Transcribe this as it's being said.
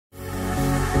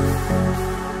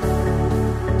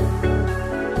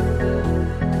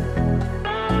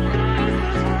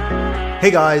Hey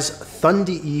guys,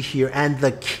 Thunder E here, and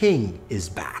the king is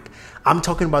back. I'm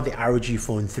talking about the ROG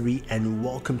Phone 3, and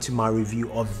welcome to my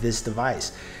review of this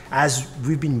device. As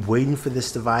we've been waiting for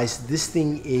this device, this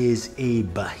thing is a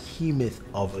behemoth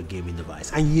of a gaming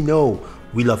device, and you know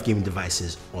we love gaming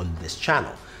devices on this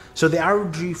channel. So the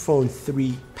ROG Phone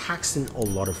 3 packs in a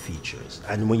lot of features,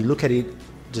 and when you look at it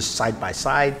just side by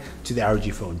side to the ROG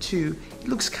Phone 2, it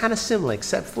looks kind of similar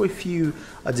except for a few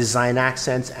design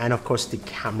accents and of course the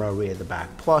camera array at the back.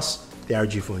 Plus the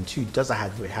ROG Phone 2 does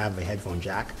have a headphone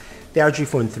jack. The ROG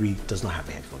Phone 3 does not have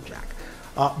a headphone jack.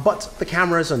 But the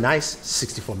cameras are nice,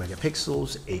 64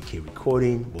 megapixels, 8K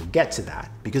recording. We'll get to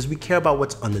that because we care about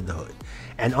what's under the hood.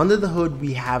 And under the hood,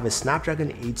 we have a Snapdragon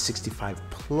 865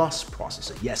 Plus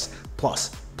processor. Yes,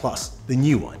 plus, the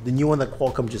new one that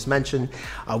Qualcomm just mentioned,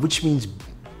 which means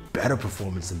better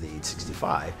performance than the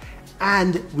 865.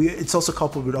 And it's also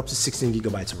coupled with up to 16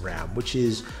 gigabytes of RAM, which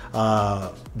is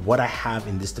what I have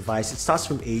in this device. It starts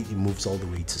from 8, it moves all the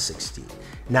way to 16.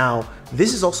 Now,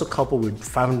 this is also coupled with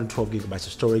 512 gigabytes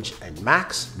of storage and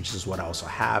max, which is what I also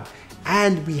have.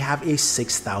 And we have a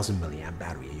 6,000 milliamp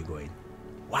battery. You're going,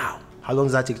 wow. How long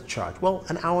does that take to charge? Well,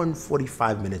 an hour and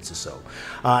 45 minutes or so.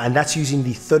 And that's using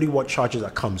the 30-watt charger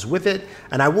that comes with it.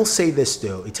 And I will say this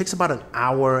though, it takes about an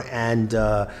hour and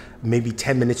maybe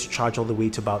 10 minutes to charge all the way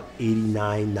to about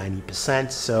 89,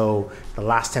 90%. So the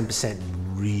last 10%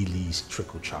 really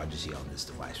trickle charges here on this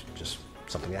device, just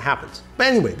something that happens. But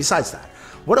anyway, besides that,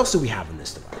 what else do we have in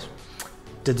this device?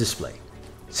 The display,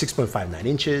 6.59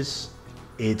 inches.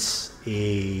 It's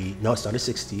not a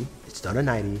 60, it's not a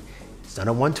 90. It's not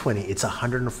a 120, it's a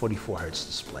 144 hertz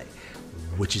display,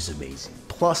 which is amazing.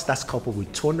 Plus, that's coupled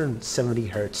with 270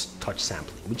 hertz touch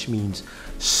sampling, which means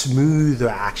smoother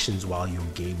actions while you're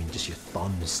gaming, just your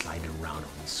thumb is sliding around on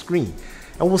the screen.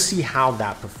 And we'll see how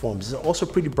that performs. It's also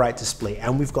a pretty bright display,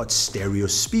 and we've got stereo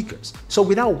speakers. So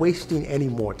without wasting any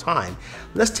more time,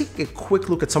 let's take a quick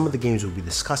look at some of the games we'll be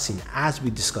discussing as we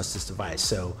discuss this device.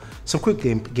 So some quick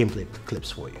gameplay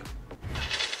clips for you.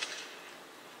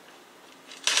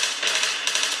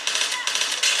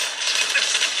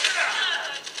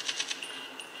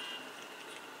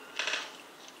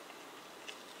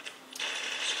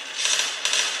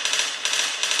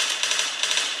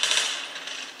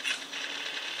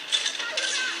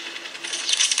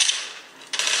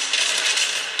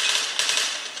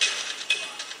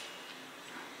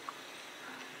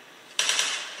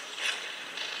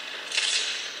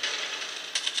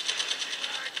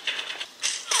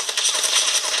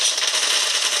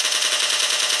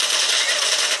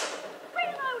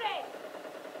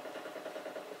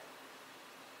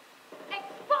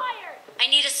 I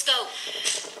need a scope.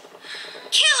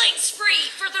 Killing spree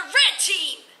for the red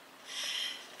team!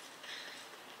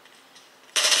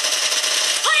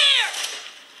 Clear!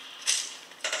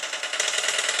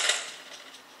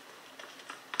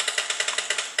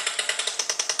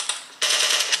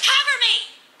 Cover me!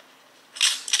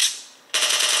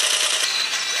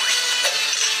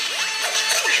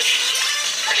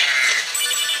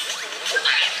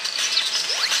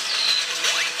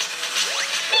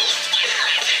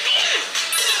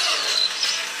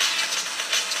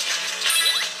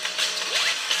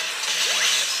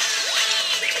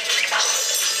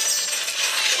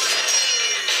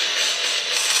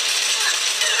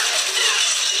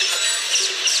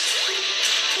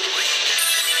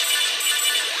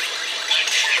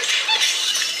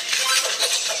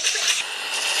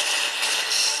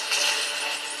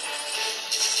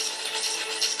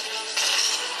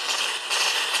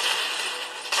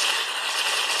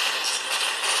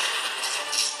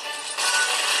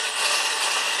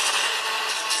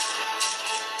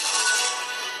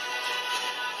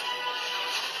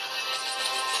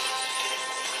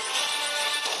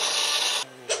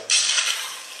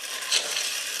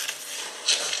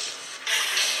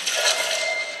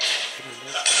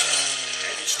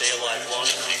 Can you stay alive long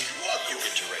enough? You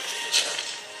get your right to history.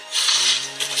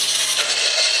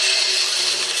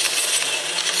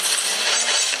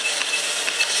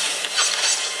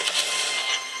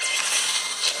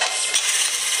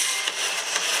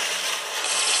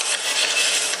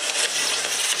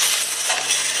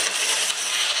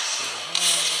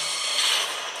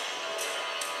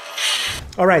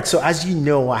 Alright, so as you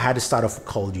know, I had to start off with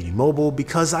Call of Duty Mobile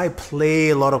because I play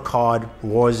a lot of COD,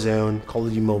 Warzone. Call of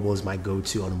Duty Mobile is my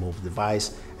go-to on a mobile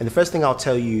device. And the first thing I'll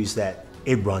tell you is that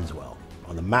it runs well.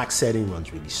 On the max setting,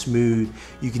 runs really smooth.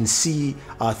 You can see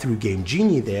through Game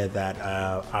Genie there that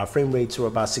our frame rates are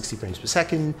about 60 frames per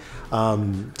second,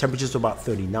 temperatures are about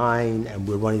 39, and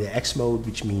we're running the X mode,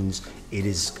 which means it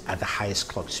is at the highest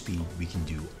clock speed we can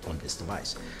do on this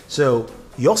device. So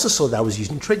You also saw that I was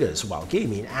using triggers while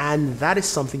gaming, and that is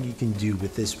something you can do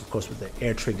with this, of course, with the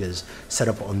air triggers set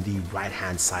up on the right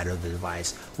hand side of the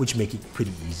device, which make it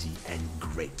pretty easy and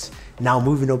great. Now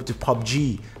moving over to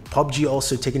PUBG. PUBG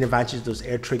also taking advantage of those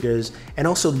air triggers and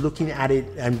also looking at it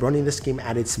and running this game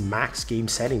at its max game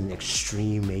setting,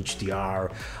 extreme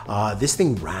HDR. This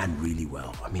thing ran really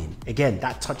well. I mean, again,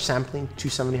 that touch sampling,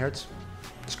 270 Hertz,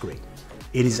 it's great.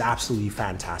 It is absolutely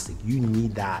fantastic. You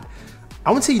need that. I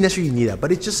wouldn't say you necessarily need that,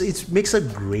 but it makes a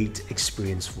great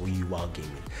experience for you while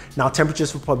gaming. Now,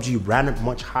 temperatures for PUBG ran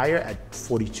much higher at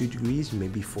 42 degrees,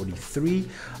 maybe 43.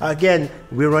 Again,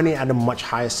 we're running at a much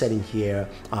higher setting here,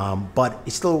 but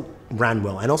it still ran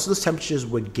well. And also those temperatures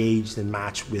were gauged and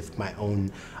matched with my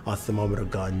own thermometer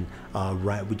gun,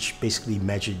 which basically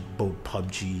measured both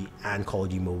PUBG and Call of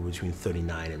Duty Mobile between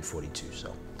 39 and 42.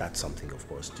 So that's something, of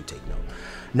course, to take note.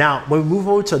 Now, when we move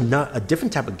over to a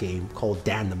different type of game called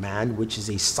Dan the Man, which is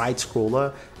a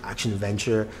side-scroller action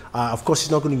adventure. Of course,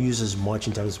 it's not going to use as much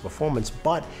in terms of performance,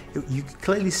 but you can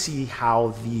clearly see how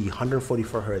the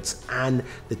 144 Hertz and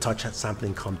the touch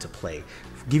sampling come to play,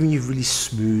 giving you really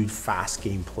smooth, fast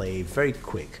gameplay, very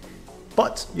quick.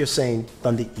 But you're saying,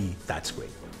 Thunder E, that's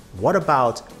great. What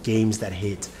about games that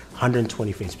hit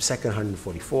 120 frames per second,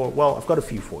 144? Well, I've got a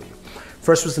few for you.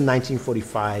 First was the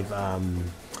 1945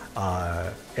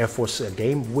 Air Force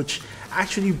game, which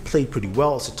actually played pretty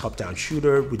well. It's a top-down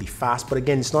shooter, really fast, but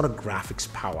again, it's not a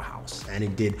graphics powerhouse, and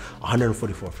it did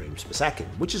 144 frames per second,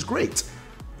 which is great.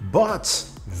 But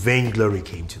Vainglory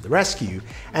came to the rescue,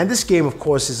 and this game, of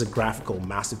course, is a graphical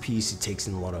masterpiece. It takes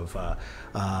in a lot of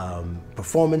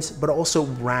performance, but also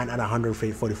ran at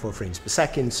 144 frames per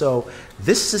second. So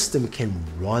this system can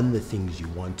run the things you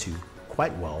want to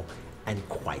quite well and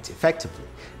quite effectively.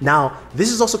 Now,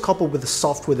 this is also coupled with the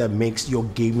software that makes your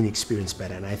gaming experience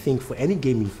better, and I think for any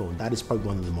gaming phone, that is probably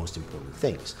one of the most important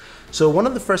things. So one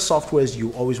of the first softwares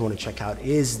you always want to check out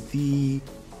is the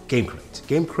Game Crate.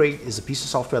 Game Crate is a piece of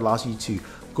software that allows you to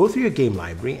go through your game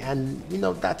library, and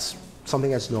that's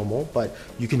something that's normal, but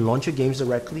you can launch your games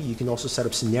directly. You can also set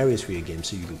up scenarios for your game,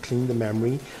 so you can clean the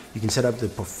memory, you can set up the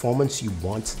performance you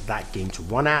want that game to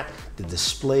run at, the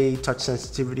display, touch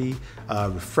sensitivity,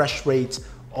 refresh rates,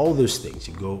 all those things.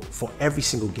 You go for every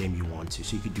single game you want to,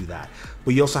 so you could do that.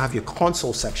 But you also have your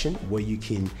console section where you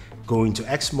can go into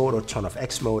X mode or turn off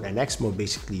X mode, and X mode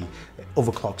basically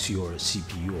overclocks your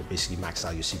CPU, or basically max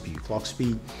out your CPU clock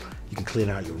speed. You can clean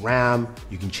out your RAM,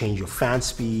 you can change your fan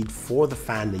speed for the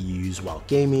fan that you use while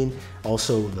gaming,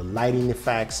 also the lighting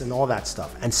effects and all that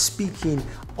stuff. And speaking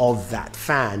of that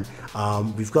fan,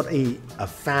 we've got a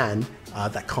fan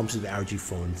that comes with the ROG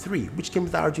Phone 3, which came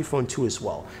with the ROG Phone 2 as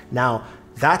well. Now,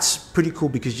 that's pretty cool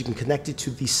because you can connect it to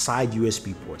the side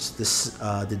USB ports.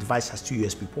 The device has two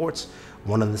USB ports,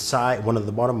 one on the side, one on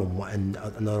the bottom, and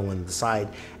another one on the side.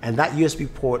 And that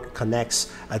USB port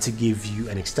connects to give you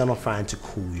an external fan to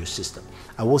cool your system.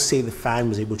 I will say the fan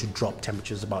was able to drop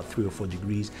temperatures about 3 or 4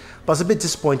 degrees, but I was a bit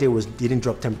disappointed it didn't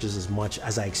drop temperatures as much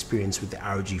as I experienced with the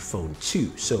ROG Phone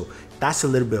 2. So that's a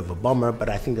little bit of a bummer, but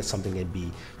I think that's something that be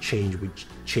changed with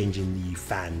changing the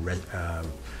fan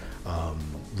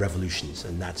revolutions,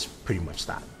 and that's pretty much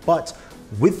that. But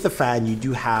with the fan, you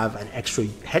do have an extra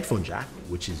headphone jack,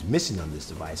 which is missing on this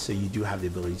device, so you do have the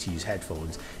ability to use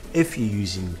headphones if you're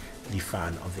using the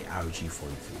fan of the ROG Phone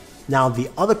 3. Now, the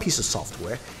other piece of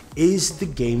software is the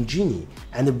Game Genie,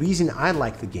 and the reason I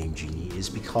like the Game Genie is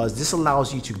because this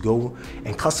allows you to go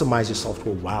and customize your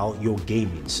software while you're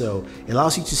gaming. So it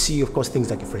allows you to see, of course, things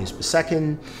like your frames per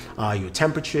second, your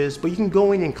temperatures, but you can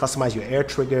go in and customize your air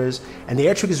triggers. And the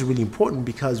air triggers are really important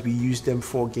because we use them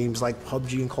for games like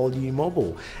PUBG and Call of Duty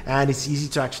Mobile, and it's easy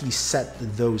to actually set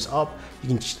those up. You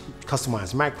can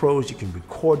customize macros, you can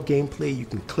record gameplay, you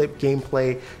can clip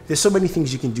gameplay. There's so many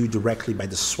things you can do directly by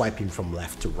just swiping from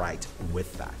left to right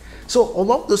with that. So a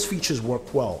lot of those features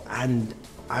work well, and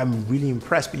I'm really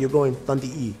impressed. But you're going, Thunder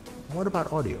E, what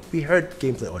about audio? We heard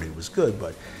gameplay audio was good,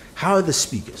 but how are the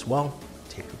speakers? Well,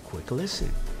 take a quick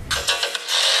listen.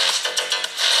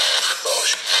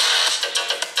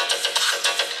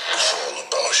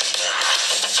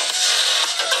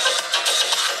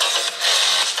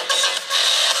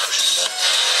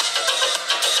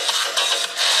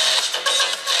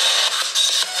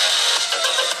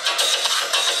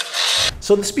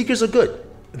 So the speakers are good.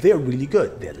 They're really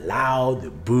good. They're loud,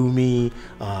 they're boomy.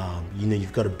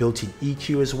 You've got a built-in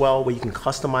EQ as well, where you can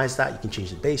customize that. You can change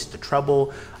the bass, the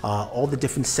treble, all the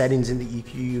different settings in the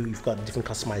EQ. You've got different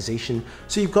customization.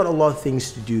 So you've got a lot of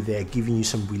things to do there, giving you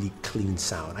some really clean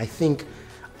sound. I think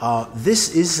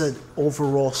this is an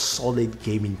overall solid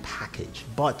gaming package,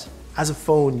 but as a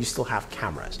phone, you still have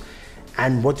cameras.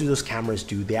 And what do those cameras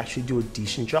do? They actually do a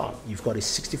decent job. You've got a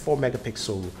 64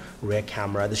 megapixel rear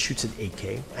camera that shoots at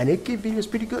 8K, and 8K video is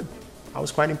pretty good. I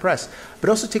was quite impressed. But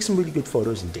also takes some really good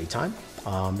photos in daytime.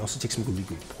 Also takes some really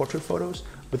good portrait photos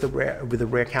with the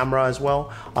rear camera as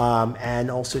well, and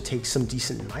also takes some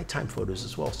decent nighttime photos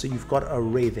as well. So you've got an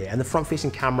array there, and the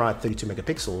front-facing camera at 32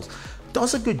 megapixels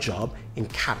does a good job in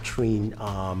capturing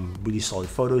really solid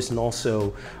photos and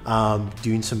also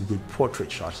doing some good portrait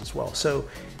shots as well. So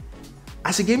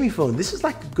as a gaming phone, this is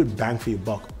like a good bang for your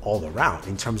buck all around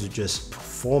in terms of just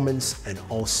performance and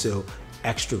also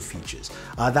extra features.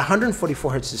 The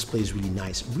 144 Hz display is really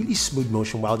nice, really smooth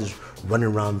motion while just running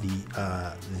around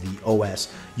the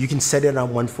OS. You can set it on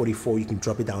 144, you can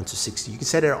drop it down to 60, you can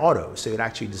set it auto, so it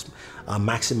actually just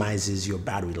maximizes your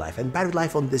battery life. And battery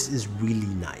life on this is really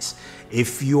nice.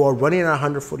 If you are running at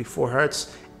 144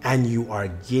 Hz and you are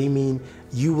gaming,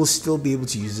 you will still be able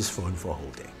to use this phone for a whole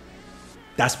day.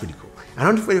 That's pretty cool.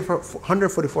 And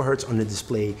 144 Hz on the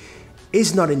display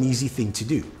is not an easy thing to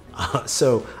do.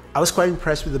 So I was quite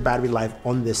impressed with the battery life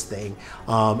on this thing.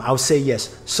 I would say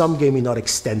yes, some gaming, not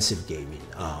extensive gaming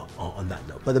on that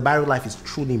note, but the battery life is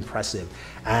truly impressive.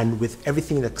 And with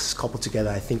everything that's coupled together,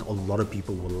 I think a lot of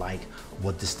people will like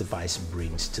what this device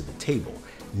brings to the table.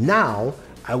 Now,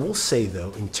 I will say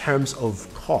though, in terms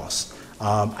of cost,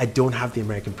 I don't have the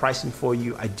American pricing for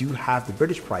you. I do have the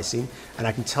British pricing, and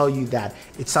I can tell you that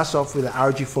it starts off with the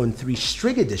ROG Phone 3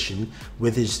 String Edition,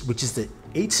 which is the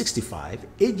 865,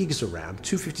 8 gigs of RAM,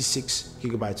 256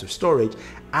 gigabytes of storage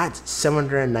at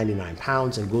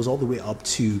 £799, and goes all the way up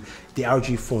to the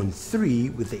ROG Phone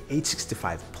 3 with the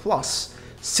 865 Plus,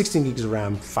 16 gigs of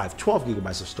RAM, 512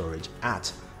 gigabytes of storage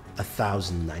at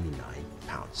 £1,099.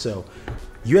 So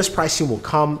US pricing will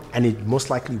come, and it most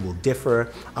likely will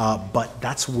differ, but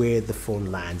that's where the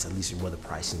phone lands, at least with the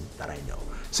pricing that I know.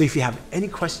 So if you have any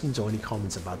questions or any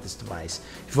comments about this device,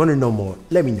 if you want to know more,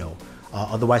 let me know.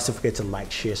 Otherwise, don't forget to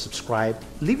like, share, subscribe.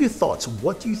 Leave your thoughts.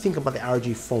 What do you think about the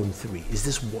ROG Phone 3? Is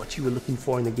this what you were looking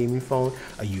for in a gaming phone?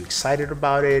 Are you excited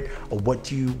about it? Or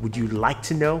would you like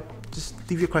to know? Just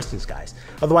leave your questions, guys.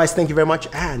 Otherwise, thank you very much,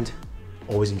 and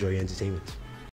always enjoy your entertainment.